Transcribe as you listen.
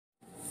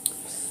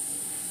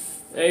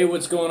Hey,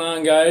 what's going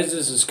on, guys?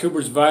 This is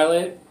Cooper's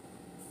Violet.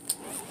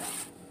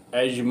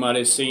 As you might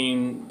have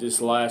seen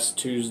this last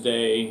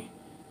Tuesday,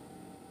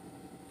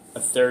 a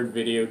third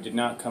video did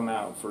not come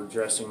out for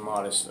dressing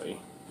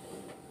modestly.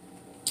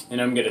 And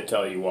I'm going to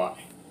tell you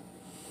why.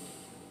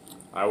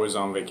 I was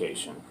on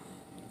vacation.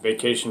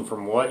 Vacation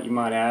from what, you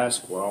might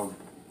ask? Well,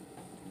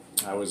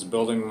 I was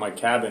building my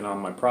cabin on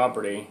my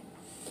property,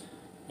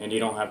 and you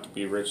don't have to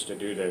be rich to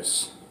do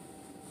this.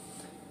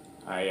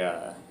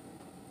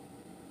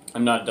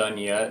 I'm not done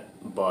yet,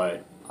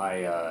 but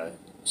I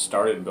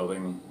started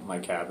building my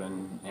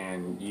cabin,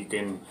 and you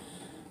can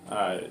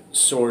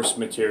source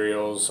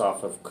materials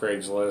off of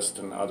Craigslist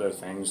and other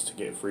things to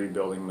get free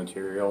building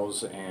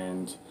materials,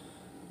 and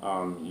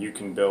you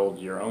can build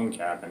your own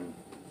cabin.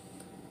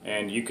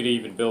 And you could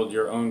even build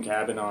your own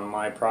cabin on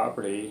my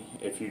property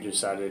if you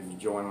decided to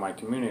join my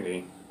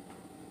community.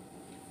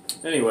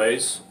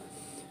 Anyways,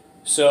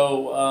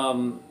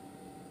 so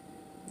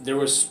there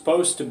was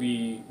supposed to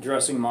be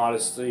Dressing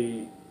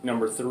Modestly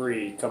number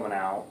 3 coming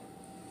out,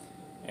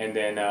 and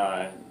then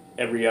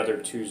every other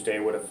Tuesday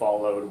would have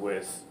followed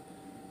with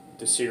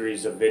the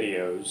series of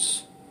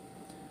videos.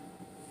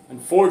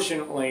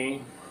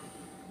 Unfortunately,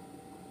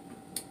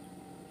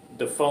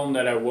 the phone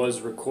that I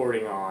was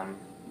recording on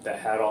that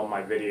had all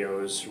my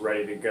videos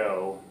ready to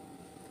go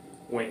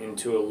went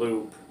into a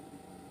loop,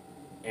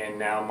 and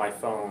now my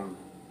phone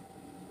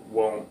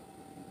won't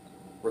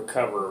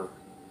recover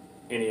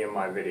any of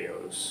my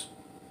videos.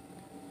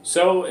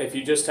 So if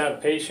you just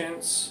have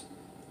patience,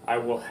 I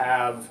will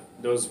have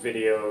those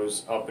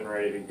videos up and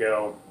ready to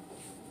go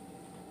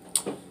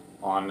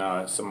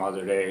on some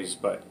other days.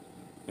 But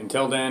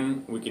until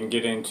then, we can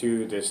get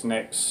into this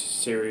next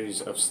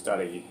series of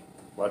study.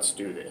 Let's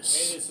do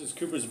this. Hey, this is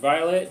Cooper's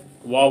Violet.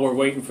 While we're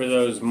waiting for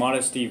those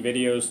modesty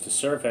videos to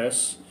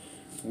surface,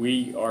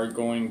 we are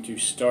going to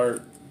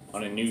start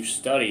on a new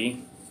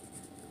study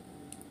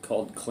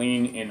called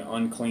Clean and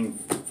Unclean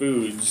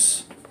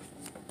Foods.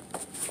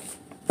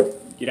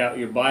 Get out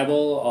your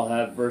Bible. I'll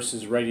have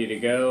verses ready to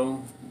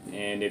go,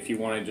 and if you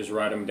want to just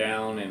write them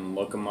down and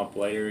look them up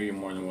later, you're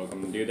more than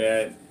welcome to do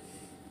that.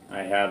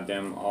 I have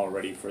them all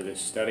ready for this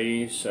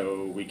study,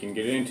 so we can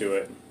get into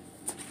it.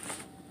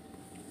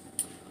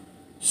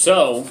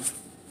 So,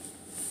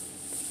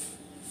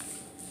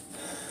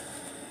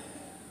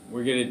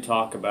 we're going to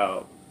talk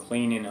about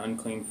clean and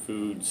unclean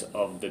foods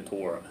of the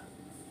Torah.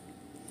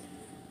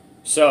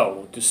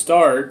 So, to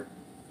start,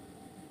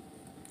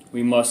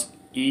 we must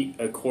eat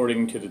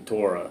according to the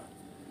Torah.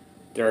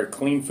 There are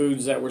clean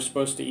foods that we're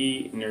supposed to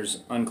eat, and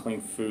there's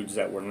unclean foods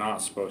that we're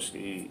not supposed to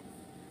eat.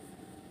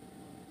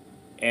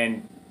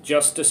 And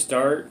just to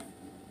start,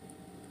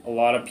 a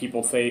lot of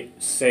people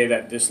say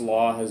that this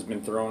law has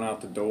been thrown out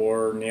the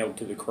door, nailed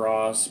to the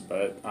cross,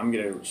 but I'm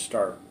going to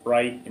start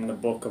right in the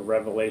book of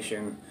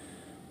Revelation,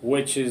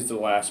 which is the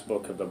last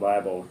book of the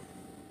Bible.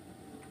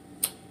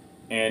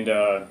 And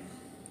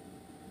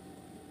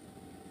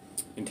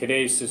in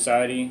today's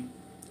society,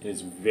 it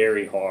is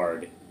very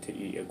hard to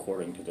eat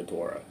according to the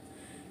Torah.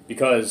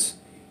 Because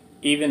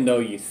even though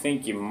you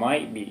think you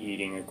might be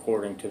eating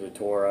according to the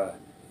Torah,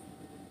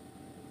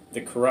 the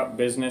corrupt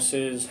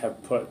businesses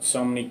have put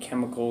so many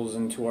chemicals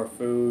into our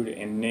food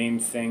and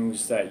named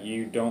things that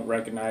you don't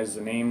recognize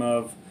the name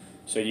of.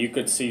 So you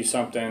could see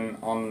something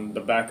on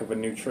the back of a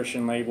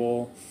nutrition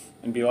label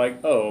and be like,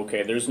 oh,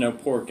 okay, there's no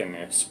pork in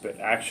this. But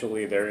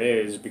actually there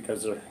is,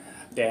 because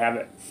they have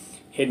it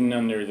hidden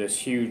under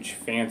this huge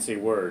fancy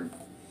word.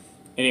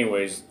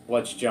 Anyways,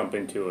 let's jump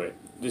into it.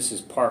 This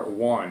is part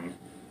 1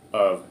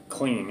 of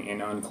clean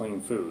and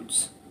unclean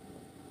foods.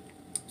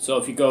 So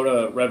if you go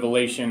to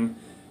Revelation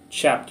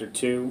chapter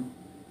 2,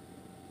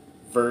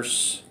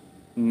 verse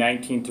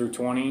 19 through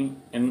 20,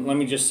 and let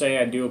me just say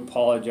I do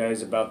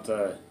apologize about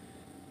the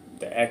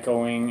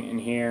echoing in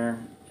here,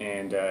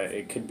 and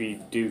it could be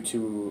due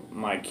to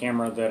my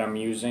camera that I'm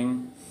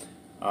using.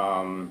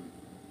 My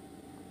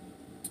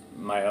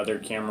other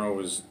camera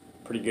was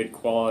pretty good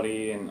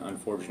quality, and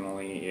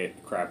unfortunately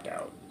it crapped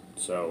out.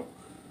 So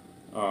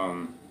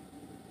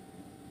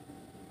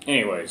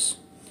anyways,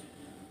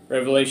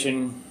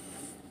 Revelation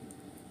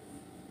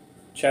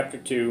chapter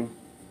 2,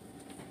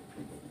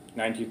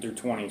 19 through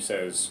 20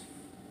 says,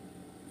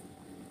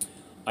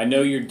 I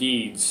know your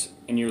deeds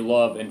and your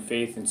love and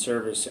faith and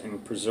service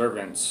and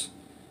perseverance,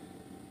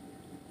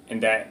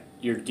 and that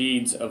your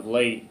deeds of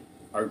late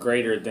are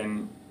greater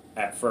than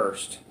at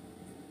first.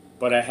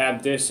 But I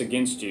have this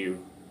against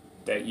you,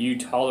 that you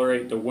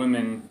tolerate the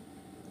woman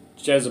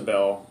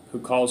Jezebel, who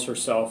calls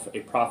herself a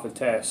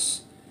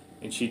prophetess,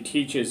 and she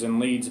teaches and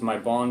leads my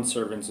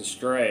bondservants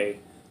astray,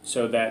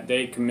 so that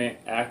they commit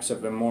acts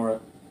of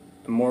immortality,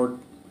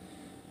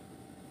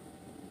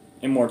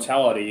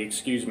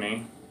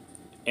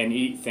 and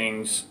eat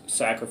things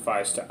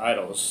sacrificed to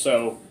idols.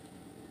 So,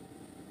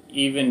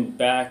 even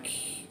back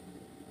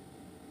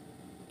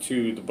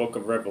to the book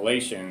of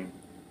Revelation,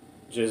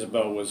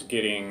 Jezebel was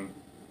getting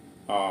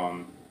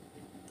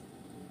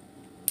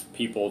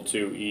people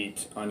to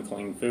eat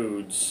unclean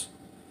foods,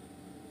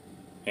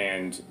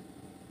 and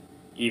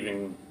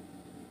even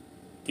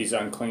these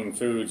unclean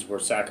foods were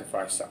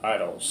sacrificed to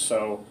idols.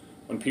 So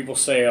when people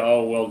say,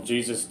 oh, well,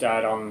 Jesus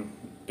died on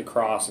the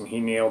cross and he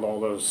nailed all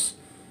those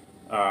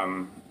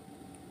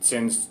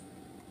sins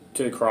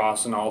to the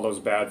cross and all those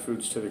bad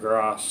foods to the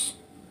cross,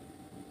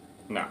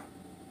 no,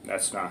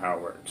 that's not how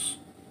it works.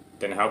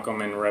 Then how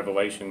come in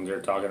Revelation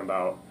they're talking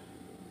about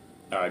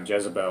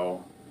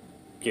Jezebel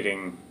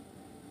getting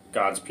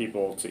God's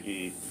people to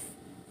eat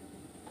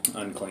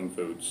unclean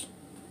foods?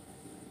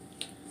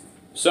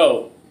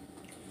 So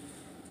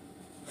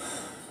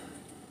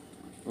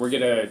we're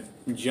going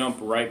to jump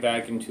right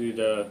back into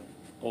the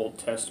Old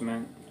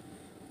Testament,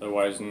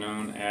 otherwise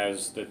known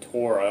as the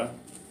Torah,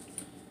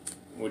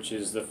 which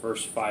is the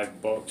first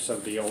 5 books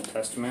of the Old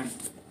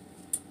Testament.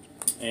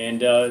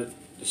 And to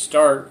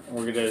start,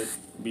 we're going to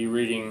be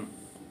reading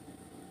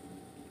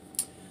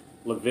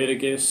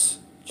Leviticus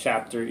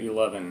chapter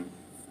 11.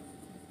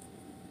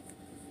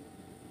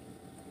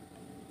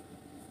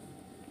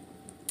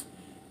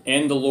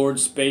 And the Lord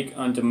spake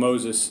unto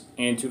Moses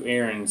and to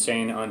Aaron,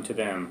 saying unto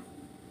them,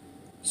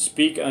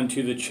 Speak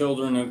unto the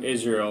children of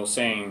Israel,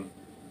 saying,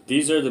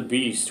 These are the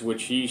beasts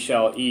which ye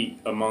shall eat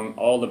among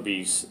all the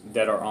beasts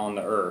that are on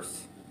the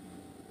earth.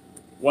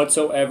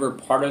 Whatsoever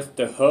parteth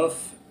the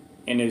hoof,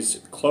 and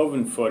is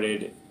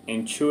cloven-footed,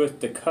 and cheweth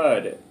the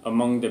cud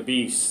among the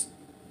beasts,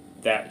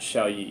 that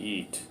shall ye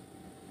eat.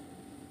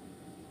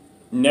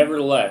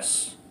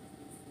 Nevertheless,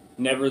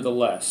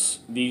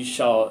 these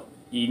shall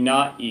ye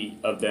not eat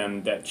of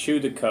them that chew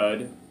the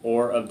cud,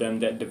 or of them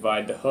that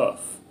divide the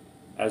hoof,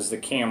 as the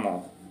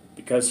camel,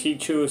 because he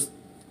cheweth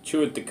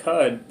the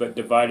cud, but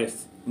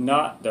divideth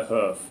not the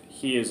hoof,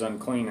 he is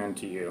unclean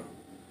unto you.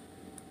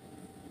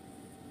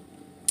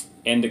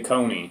 And a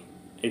coney.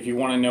 If you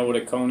want to know what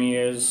a coney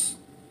is,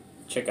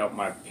 check out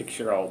my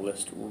picture I'll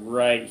list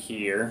right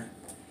here.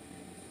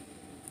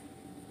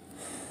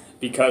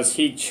 Because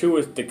he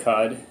cheweth the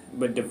cud,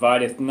 but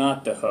divideth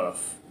not the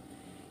hoof,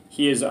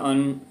 he is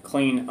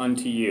unclean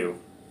unto you.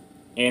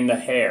 And the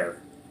hare,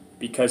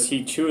 because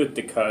he cheweth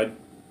the cud,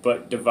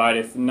 but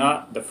divideth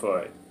not the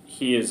foot,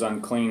 he is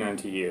unclean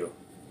unto you.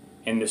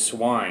 And the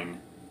swine,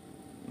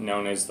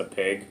 known as the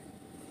pig,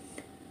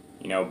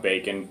 you know,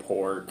 bacon,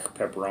 pork,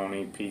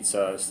 pepperoni,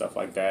 pizza, stuff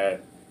like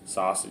that,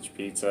 sausage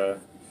pizza.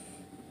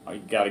 You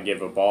got to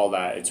give up all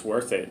that. It's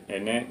worth it,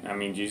 isn't it? I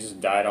mean, Jesus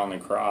died on the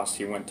cross.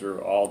 He went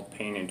through all the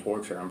pain and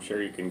torture. I'm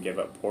sure you can give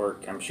up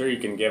pork. I'm sure you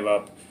can give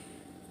up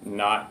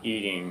not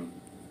eating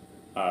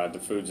the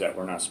foods that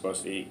we're not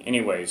supposed to eat.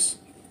 Anyways,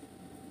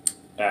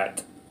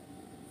 at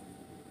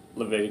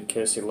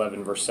Leviticus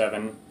 11 verse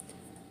 7,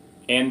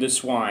 and the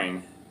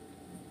swine,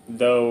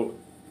 though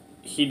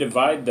he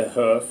divide the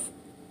hoof,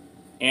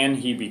 and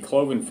he be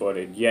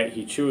cloven-footed, yet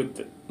he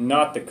cheweth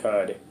not the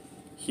cud,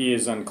 he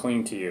is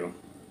unclean to you.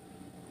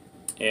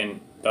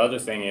 And the other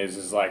thing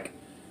is like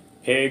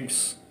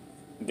pigs,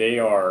 they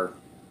are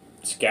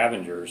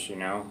scavengers, you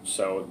know,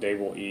 so they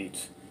will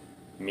eat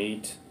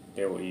meat,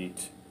 they will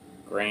eat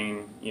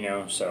grain, you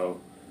know, so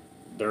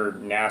they're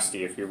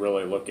nasty if you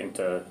really look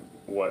into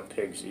what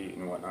pigs eat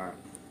and whatnot.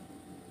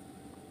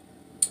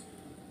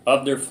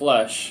 Of their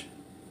flesh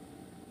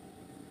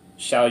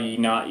shall ye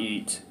not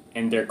eat,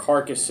 and their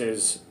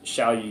carcasses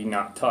shall ye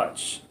not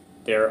touch.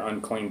 They are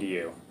unclean to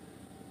you.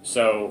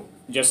 So,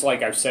 just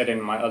like I've said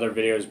in my other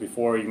videos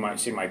before, you might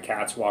see my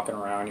cats walking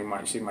around, you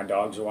might see my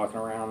dogs walking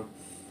around.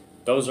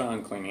 Those are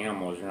unclean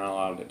animals. You're not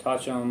allowed to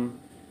touch them.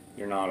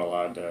 You're not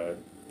allowed to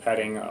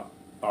petting.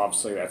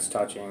 Obviously, that's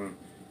touching. You're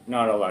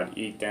not allowed to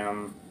eat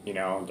them. You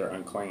know, they're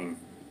unclean.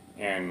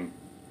 And,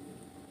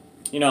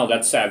 you know,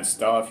 that's sad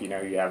stuff. You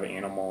know, you have an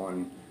animal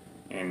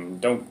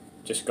and don't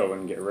just go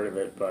and get rid of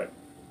it. But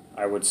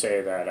I would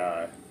say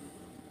that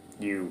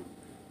you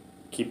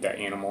keep that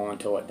animal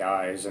until it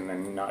dies and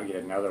then not get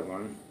another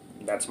one.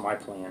 That's my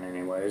plan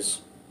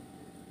anyways.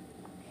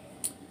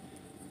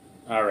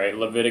 Alright,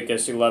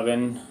 Leviticus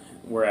 11,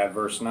 we're at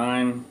verse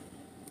 9.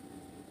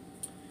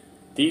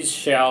 These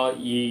shall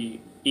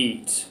ye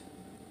eat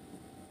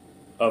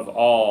of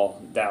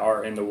all that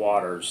are in the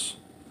waters.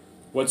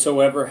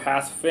 Whatsoever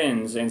hath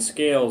fins and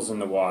scales in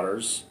the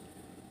waters,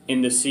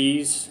 in the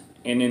seas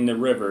and in the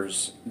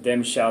rivers,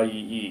 them shall ye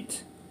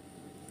eat.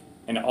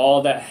 And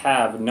all that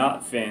have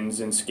not fins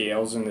and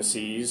scales in the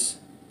seas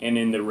and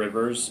in the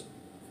rivers,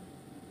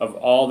 of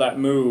all that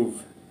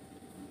move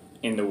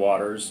in the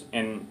waters,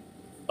 and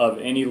of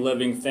any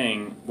living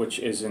thing which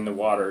is in the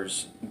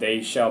waters,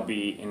 they shall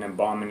be an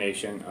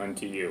abomination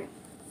unto you.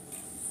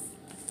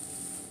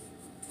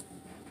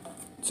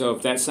 So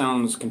if that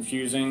sounds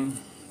confusing,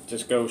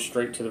 just go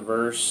straight to the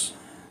verse.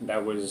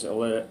 That was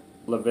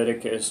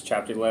Leviticus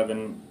chapter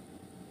 11,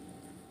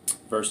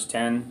 verse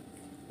 10.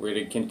 We're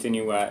going to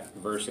continue at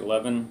verse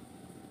 11.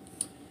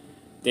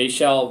 They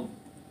shall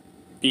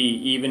be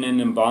even an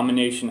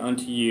abomination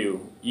unto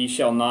you. Ye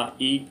shall not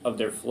eat of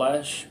their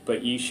flesh,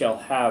 but ye shall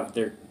have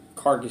their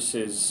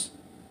carcasses.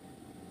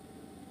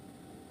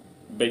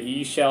 But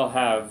ye shall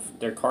have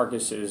their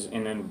carcasses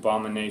in an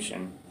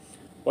abomination.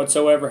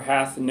 Whatsoever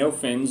hath no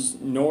fins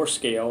nor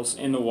scales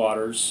in the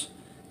waters,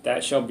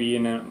 that shall be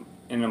an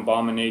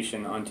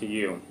abomination unto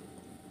you.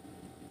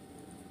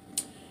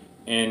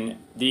 And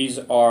these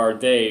are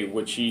they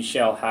which ye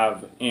shall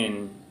have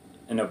in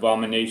an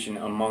abomination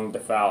among the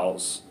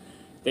fowls.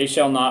 They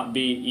shall not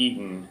be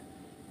eaten,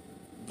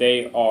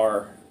 they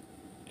are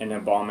an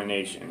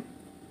abomination.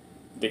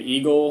 The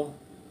eagle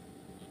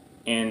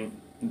and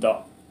the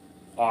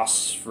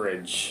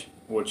ostrich,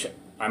 which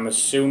I'm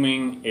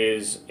assuming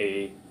is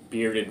a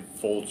bearded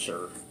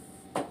vulture.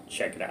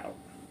 Check it out.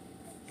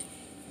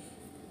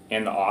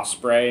 And the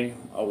osprey,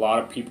 a lot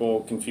of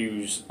people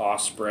confuse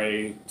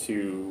osprey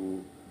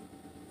to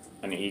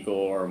an eagle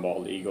or a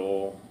bald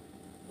eagle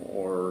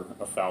or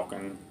a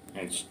falcon.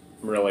 It's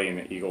really in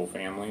the eagle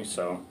family,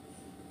 so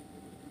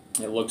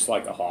it looks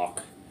like a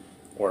hawk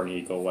or an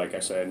eagle, like I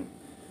said.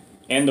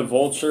 And the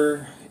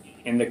vulture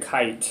and the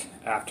kite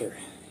after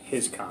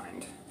his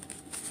kind.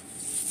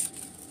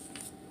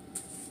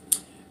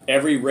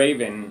 Every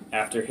raven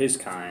after his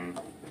kind,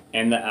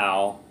 and the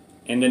owl,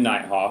 and the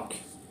nighthawk,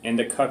 and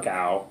the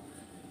cuckoo,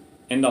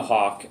 and the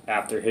hawk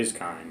after his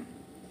kind,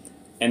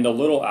 and the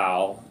little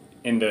owl,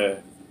 and the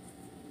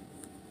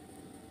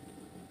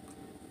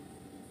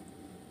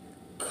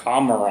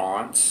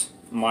cormorant,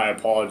 my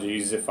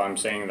apologies if I'm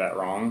saying that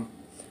wrong,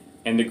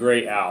 and the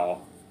great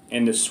owl,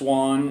 and the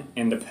swan,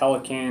 and the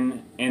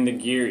pelican, and the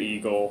gear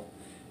eagle,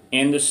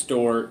 and the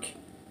stork,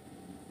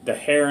 the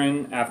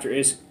heron after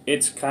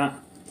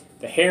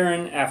the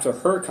heron after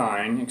her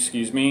kind,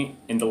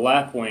 and the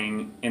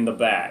lapwing and the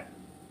bat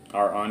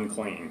are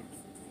unclean.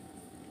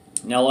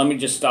 Now let me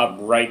just stop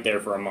right there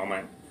for a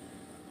moment.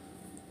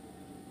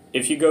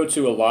 If you go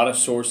to a lot of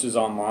sources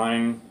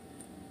online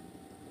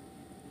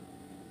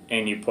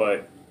and you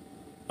put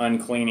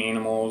unclean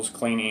animals,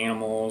 clean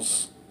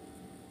animals,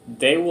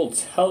 they will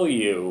tell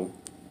you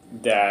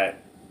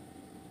that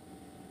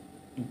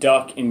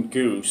duck and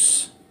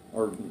goose,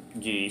 or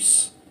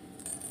geese,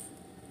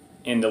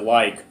 and the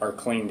like are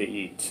clean to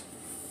eat.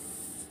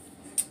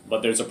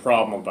 But there's a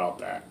problem about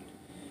that.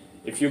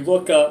 If you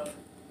look up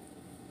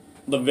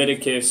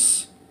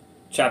Leviticus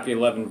chapter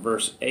 11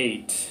 verse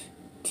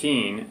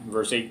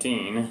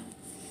 18,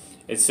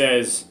 it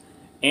says,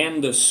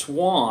 and the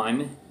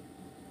swan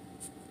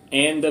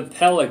and the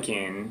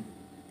pelican,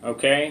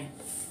 okay?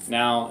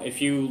 Now,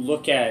 if you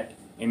look at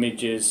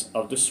images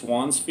of the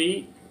swan's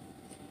feet,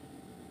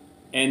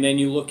 and then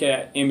you look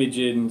at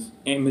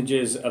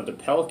images of the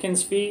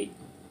pelican's feet,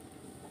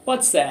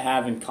 what's that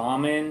have in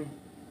common?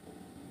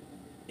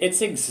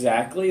 It's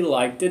exactly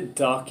like the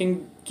duck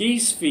and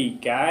geese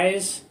feet,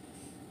 guys.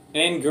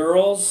 And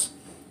girls,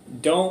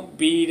 don't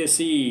be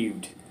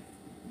deceived.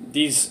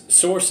 These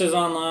sources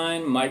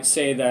online might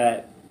say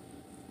that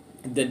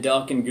the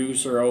duck and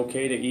goose are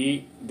okay to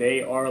eat.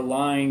 They are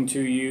lying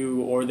to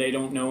you, or they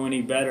don't know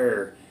any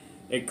better.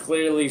 It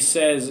clearly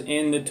says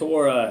in the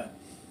Torah,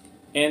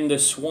 and the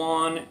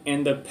swan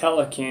and the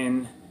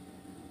pelican,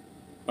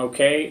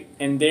 okay,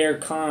 and their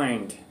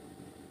kind.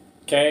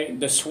 Okay,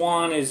 the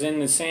swan is in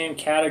the same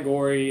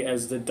category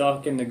as the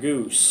duck and the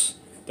goose.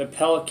 The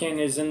pelican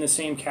is in the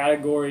same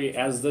category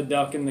as the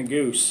duck and the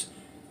goose.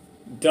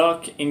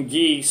 Duck and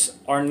geese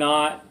are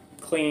not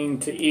clean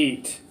to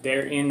eat.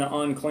 They're in the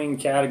unclean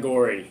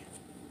category.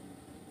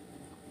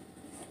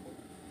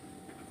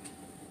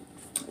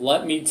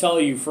 Let me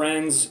tell you,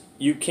 friends,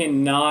 you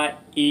cannot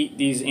eat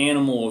these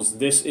animals.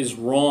 This is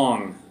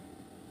wrong.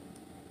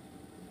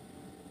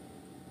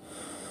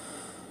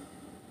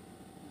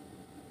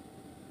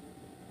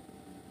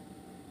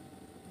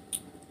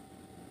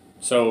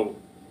 So,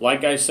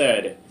 like I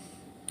said,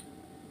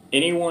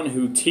 anyone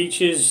who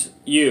teaches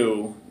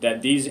you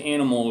that these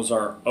animals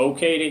are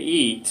okay to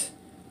eat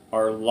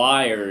are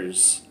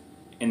liars,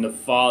 and the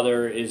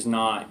Father is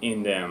not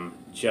in them,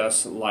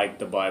 just like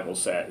the Bible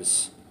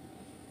says.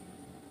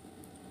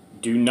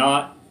 Do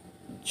not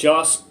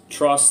just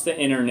trust the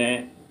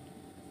internet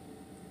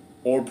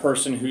or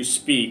person who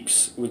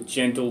speaks with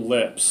gentle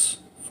lips,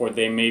 for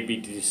they may be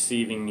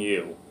deceiving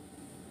you.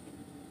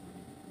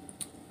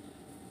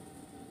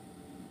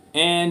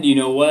 And you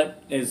know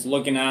what? It's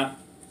looking at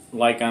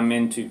like I'm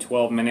into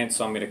 12 minutes,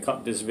 so I'm going to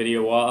cut this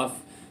video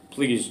off.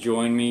 Please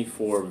join me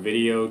for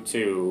video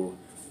 2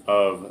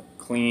 of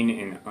clean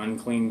and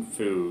unclean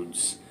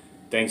foods.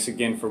 Thanks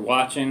again for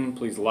watching.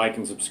 Please like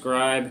and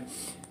subscribe.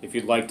 If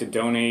you'd like to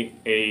donate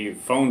a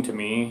phone to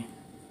me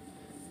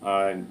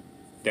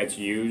that's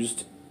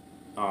used,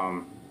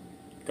 go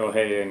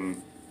ahead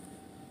and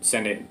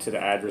send it to the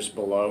address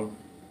below.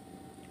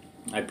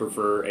 I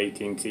prefer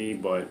AT&T,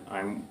 but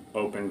I'm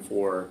open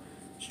for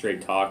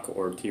Straight Talk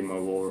or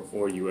T-Mobile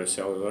or US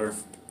Cellular.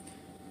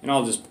 And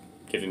I'll just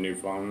get a new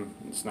phone.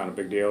 It's not a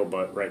big deal,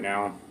 but right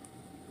now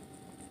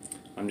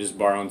I'm just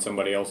borrowing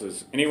somebody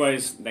else's.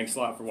 Anyways, thanks a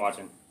lot for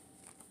watching.